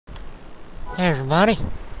Hey everybody,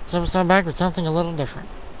 so I'm back with something a little different.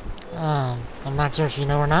 I'm not sure if you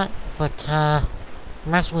know or not, but a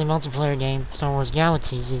massively multiplayer game, Star Wars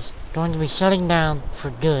Galaxies, is going to be shutting down for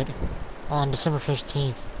good on December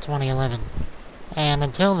 15th, 2011. And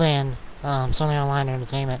until then, Sony Online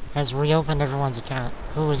Entertainment has reopened everyone's account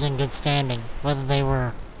who was in good standing, whether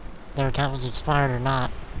their account was expired or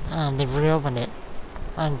not. They've reopened it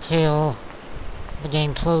until the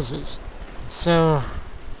game closes. So,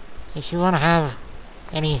 if you want to have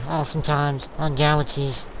any awesome times on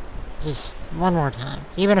Galaxies, just one more time.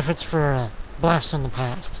 Even if it's for a blast from the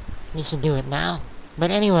past. You should do it now.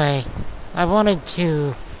 But anyway, I wanted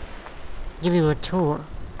to give you a tour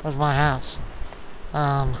of my house.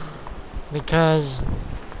 Because,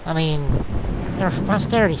 I mean, for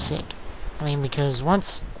posterity's sake. I mean, because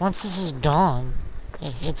once this is gone,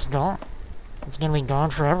 it's gone. It's gonna be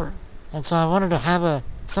gone forever. And so I wanted to have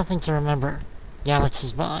something to remember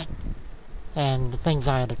Galaxies by. And the things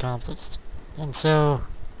I had accomplished. And so,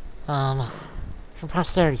 for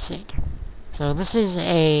posterity's sake. So this is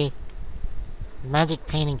a magic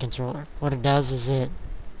painting controller. What it does is it,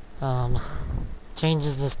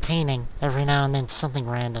 changes this painting every now and then to something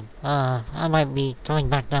random. I might be going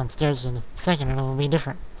back downstairs in a second and it will be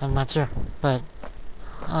different. I'm not sure. But,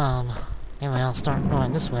 anyway, I'll start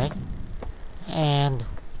going this way. And,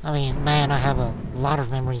 I mean, man, I have a lot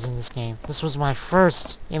of memories in this game. This was my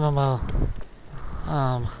first MMO.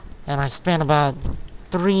 And I spent about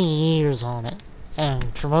 3 years on it.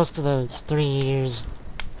 And for most of those 3 years,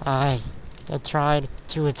 I tried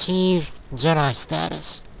to achieve Jedi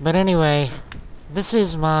status. But anyway, this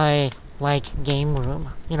is my, game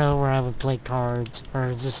room. You know, where I would play cards,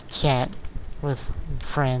 or just chat with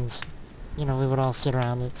friends. You know, we would all sit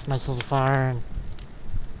around this nice little fire and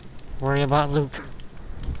worry about Luke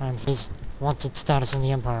and his wanted status in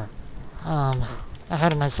the Empire. I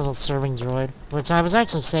had a nice little serving droid, which I was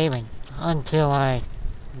actually saving until I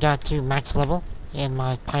got to max level in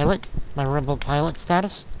my Rebel pilot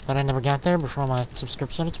status, but I never got there before my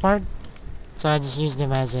subscription expired. So I just used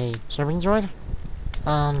him as a serving droid.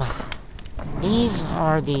 These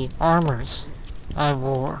are the armors I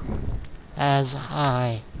wore as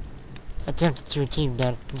I attempted to achieve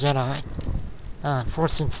that Jedi.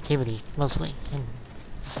 Force sensitivity, mostly. And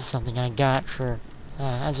this is something I got for,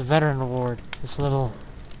 as a veteran award. This little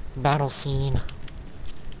battle scene.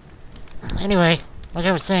 Anyway, like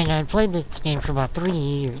I was saying, I played this game for about 3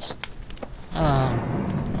 years.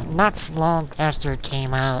 Not long after it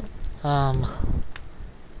came out.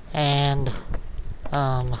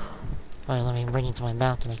 Wait, let me bring it to my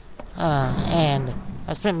balcony. And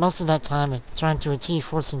I spent most of that time trying to achieve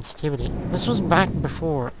force sensitivity. This was back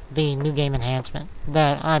before the new game enhancement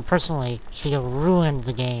that I personally feel ruined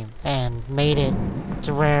the game and made it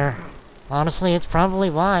to where, honestly, it's probably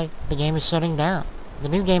why the game is shutting down. The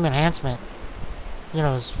new game enhancement, you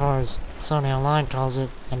know, as far as Sony Online calls it,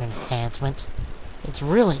 an enhancement, it's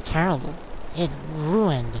really terrible. It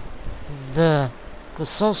ruined the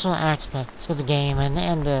social aspects of the game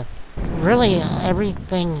and really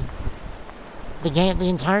everything, the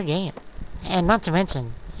entire game. And not to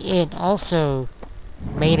mention, it also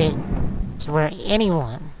made it to where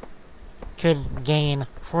anyone could gain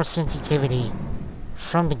force sensitivity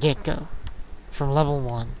from the get-go, from level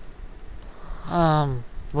 1.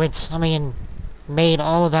 Which, I mean, made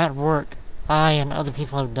all of that work I and other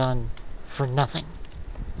people have done for nothing.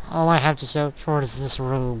 All I have to show for it is this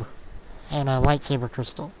robe and a lightsaber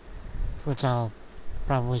crystal, which I'll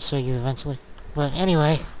probably show you eventually. But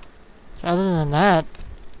anyway, other than that,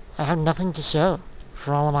 I have nothing to show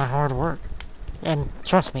for all of my hard work. And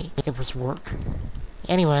trust me, it was work.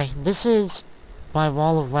 Anyway, this is my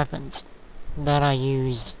wall of weapons that I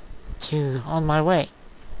used on my way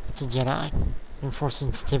to Jedi and Force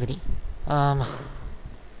sensitivity.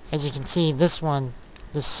 As you can see, this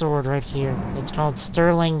sword right here, it's called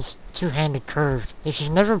Sterling's Two-Handed Curved. If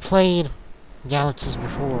you've never played Galaxies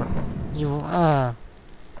before, you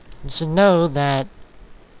should know that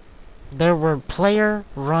there were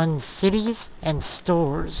player-run cities and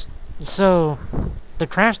stores. So, the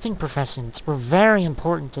crafting professions were very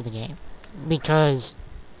important to the game, because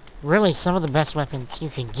really some of the best weapons you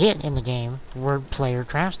could get in the game were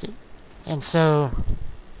player-crafted. And so,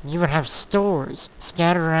 you would have stores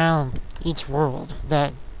scattered around each world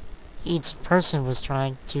that each person was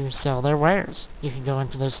trying to sell their wares. You could go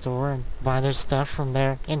into their store and buy their stuff from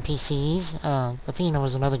their NPCs. Athena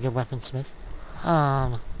was another good weaponsmith.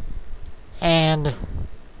 And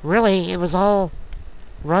really, it was all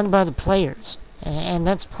run by the players. And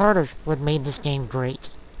that's part of what made this game great.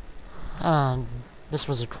 This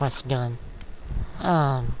was a quest gun.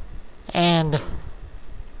 And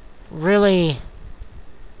really,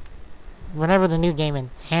 whenever the new game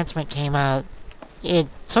enhancement came out, it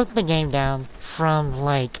took the game down from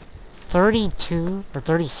like 32 or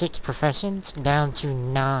 36 professions down to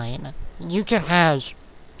 9. You could have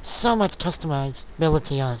so much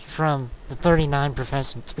customizability on from the 39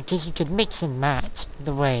 professions because you could mix and match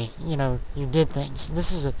the way, you did things.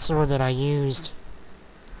 This is a sword that I used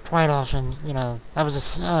quite often. I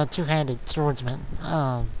was a two-handed swordsman,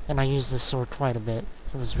 and I used this sword quite a bit.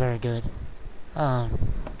 It was very good.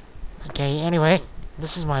 Okay, anyway,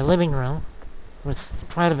 this is my living room with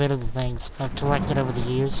quite a bit of the things I've collected over the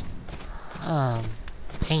years.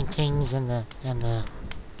 Paintings and the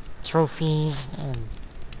trophies and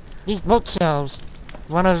these bookshelves.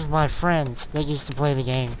 One of my friends that used to play the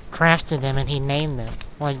game crafted them and he named them.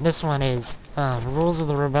 Like this one is Rules of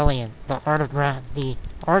the Rebellion, the Art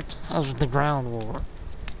of the Ground War.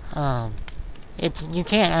 You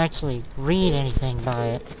can't actually read anything by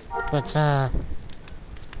it, but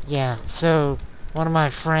yeah. So one of my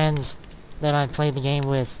friends that I played the game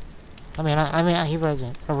with, I mean he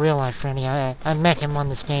wasn't a real life friend. I met him on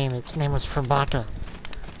this game. His name was Furbaka.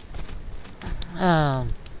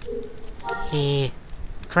 He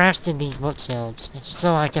crafted these bookshelves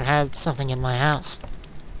so I could have something in my house.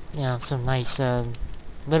 Some nice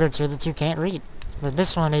literature that you can't read. But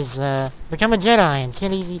this one is Become a Jedi in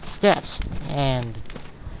 10 Easy Steps and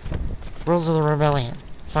Rules of the Rebellion,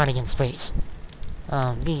 Fighting in Space.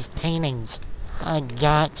 These paintings I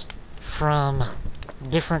got from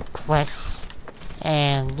different quests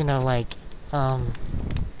and,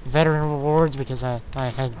 veteran rewards because I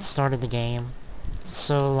had started the game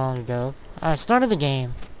so long ago. I started the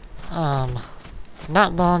game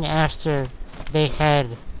not long after they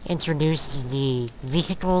had introduced the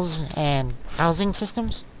vehicles and housing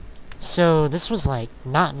systems. So this was like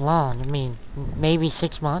not long. I mean, maybe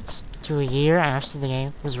 6 months to a year after the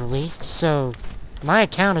game was released. So my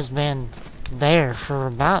account has been there for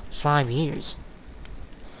about 5 years.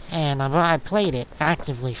 And I played it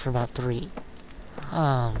actively for about 3.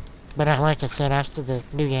 But like I said, after the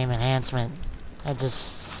new game enhancement, I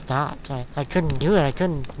just stopped. I couldn't do it. I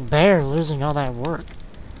couldn't bear losing all that work.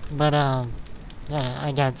 But,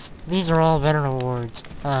 I got... These are all veteran awards.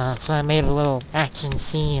 So I made a little action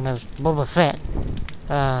scene of Boba Fett,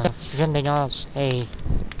 fending off a,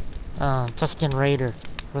 Tusken Raider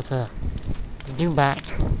with a dewback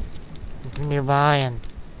nearby and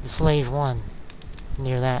the Slave 1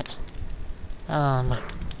 near that.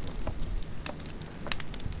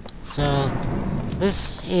 So,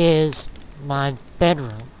 this is my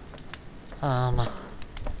bedroom.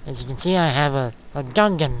 As you can see, I have a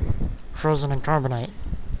Gungan frozen in carbonite.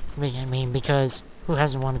 I mean, because who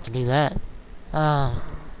hasn't wanted to do that?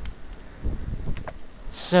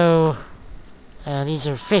 So, these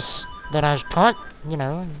are fish that I've caught,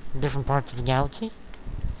 in different parts of the galaxy.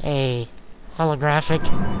 A holographic,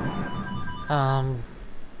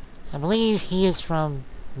 I believe he is from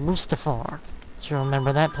Mustafar. If you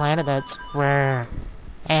remember that planet, that's where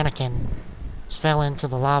Anakin fell into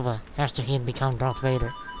the lava after he had become Darth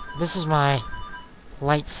Vader. This is my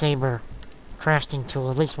lightsaber crafting tool,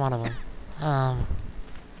 at least one of them.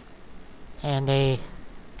 And a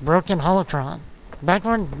broken holocron.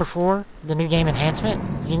 Before the new game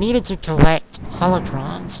enhancement, you needed to collect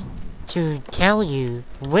holocrons to tell you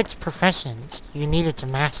which professions you needed to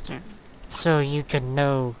master, so you could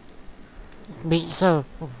know. Let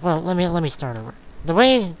me start over. The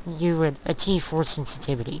way you would achieve force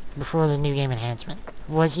sensitivity before the new game enhancement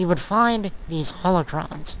was you would find these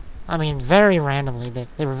holocrons. I mean, very randomly.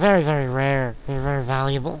 They were very, very rare. They were very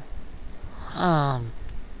valuable.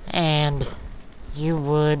 And you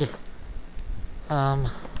would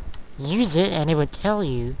use it, and it would tell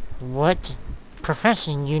you what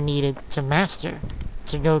profession you needed to master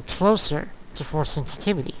to go closer to force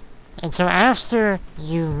sensitivity. And so after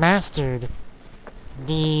you mastered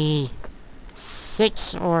the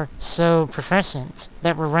 6 or so professions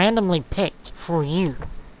that were randomly picked for you,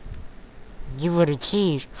 you would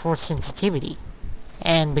achieve force sensitivity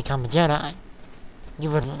and become a Jedi.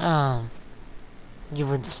 You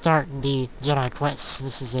would start the Jedi quests.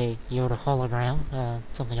 This is a Yoda hologram,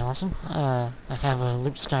 something awesome. I have a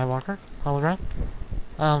Luke Skywalker hologram.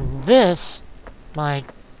 This, my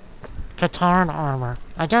Katarn armor,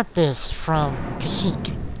 I got this from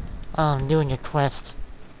Kashyyyk, doing a quest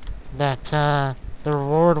that, the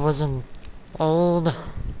reward was an old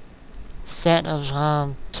set of,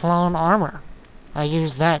 clone armor. I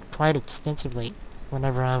used that quite extensively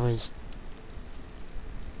whenever I was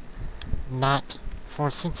not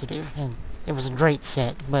force sensitive, and it was a great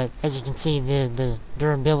set, but as you can see, the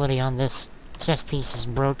durability on this chest piece is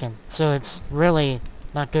broken, so it's really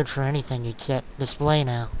not good for anything except display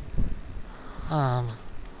now.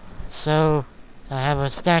 So I have a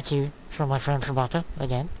statue from my friend Trabaka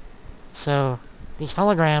again. So these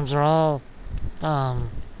holograms are all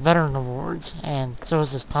veteran awards, and so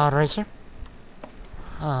is this pod racer.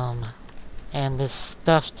 And this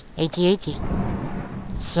stuffed AT-AT.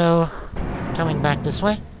 So coming back this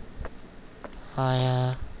way,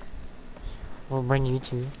 I will bring you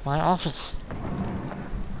to my office.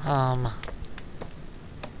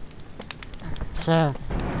 So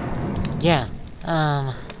yeah.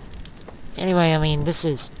 Anyway, I mean, this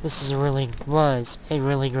was a really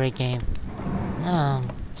great game.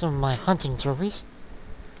 Some of my hunting trophies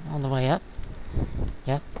on the way up.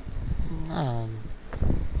 Yep.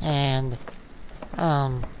 And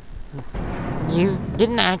you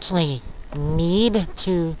didn't actually need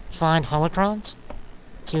to find holocrons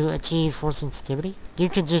to achieve force sensitivity. You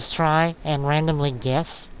could just try and randomly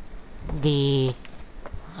guess the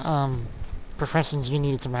professions you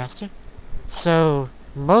needed to master. So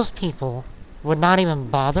most people would not even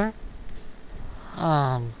bother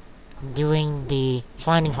doing the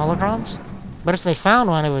finding holocrons, but if they found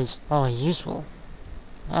one, it was always useful.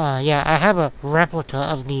 Yeah, I have a replica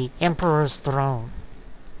of the Emperor's throne,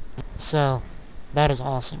 so that is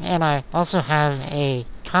awesome. And I also have a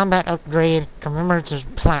combat upgrade commemorative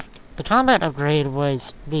plaque. The combat upgrade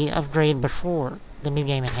was the upgrade before the new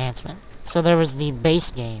game enhancement. So there was the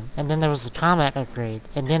base game, and then there was the combat upgrade,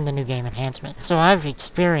 and then the new game enhancement. So I've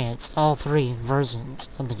experienced all three versions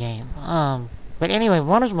of the game. But anyway,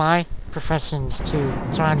 one of my professions to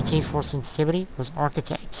try and achieve force sensitivity was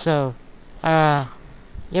architect. So,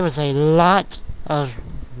 it was a lot of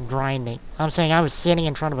grinding. I'm saying I was sitting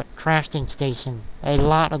in front of a crafting station a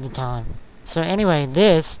lot of the time. So anyway,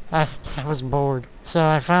 I was bored. So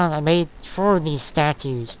I made 4 of these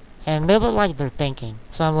statues. And they look like they're thinking.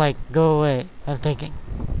 So I'm like, go away. I'm thinking.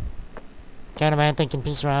 Kind of man thinking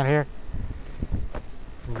piece around here.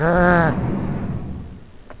 Grrr.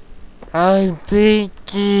 I'm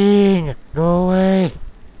thinking. Go away.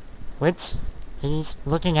 Which, he's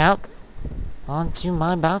looking out onto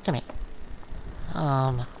my balcony.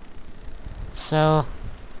 So,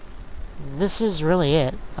 this is really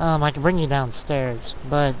it. I can bring you downstairs,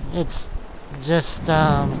 but it's just,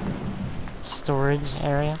 storage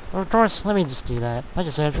area. Of course, let me just do that. Like I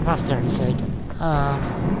said, for posterity's sake.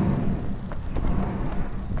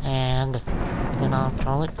 And then I'll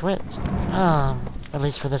call it quits. At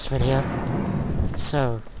least for this video.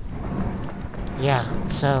 So, yeah.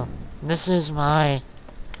 So, this is my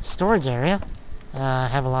storage area. I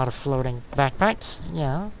have a lot of floating backpacks.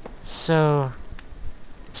 Yeah. So,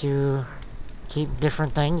 to keep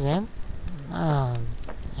different things in.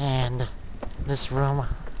 And this room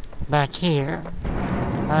back here,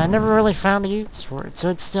 I never really found a use for it, so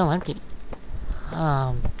it's still empty.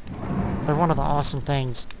 But one of the awesome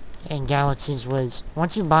things in Galaxies was,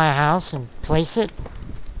 once you buy a house and place it,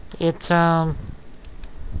 you can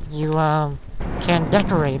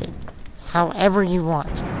decorate it however you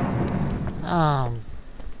want.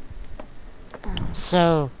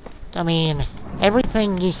 So, I mean,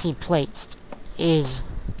 everything you see placed is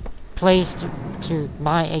placed to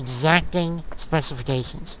my exacting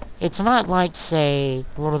specifications. It's not like, say,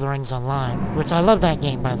 Lord of the Rings Online, which I love that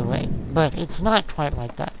game, by the way, but it's not quite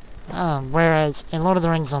like that. Whereas in Lord of the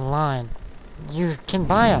Rings Online, you can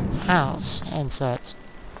buy a house and such,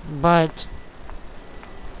 but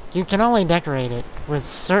you can only decorate it with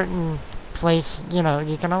certain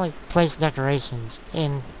you can only place decorations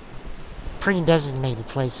in pre-designated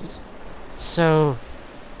places. So,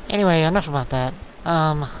 anyway, enough about that.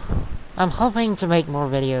 I'm hoping to make more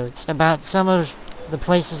videos about some of the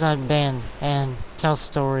places I've been and tell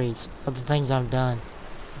stories of the things I've done.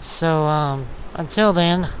 So, until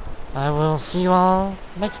then, I will see you all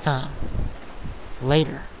next time.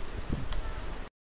 Later.